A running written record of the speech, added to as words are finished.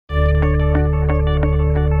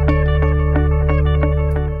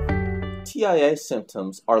TIA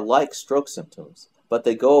symptoms are like stroke symptoms, but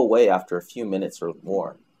they go away after a few minutes or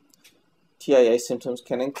more. TIA symptoms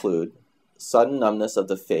can include sudden numbness of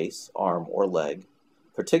the face, arm, or leg,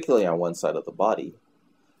 particularly on one side of the body,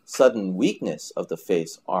 sudden weakness of the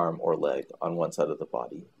face, arm, or leg on one side of the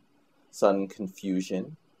body, sudden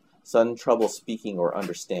confusion, sudden trouble speaking or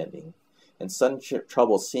understanding, and sudden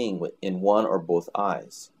trouble seeing in one or both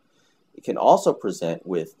eyes. It can also present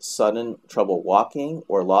with sudden trouble walking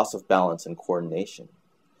or loss of balance and coordination.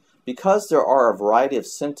 Because there are a variety of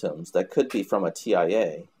symptoms that could be from a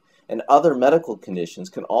TIA, and other medical conditions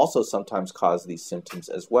can also sometimes cause these symptoms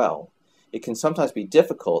as well, it can sometimes be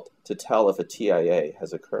difficult to tell if a TIA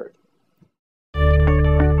has occurred.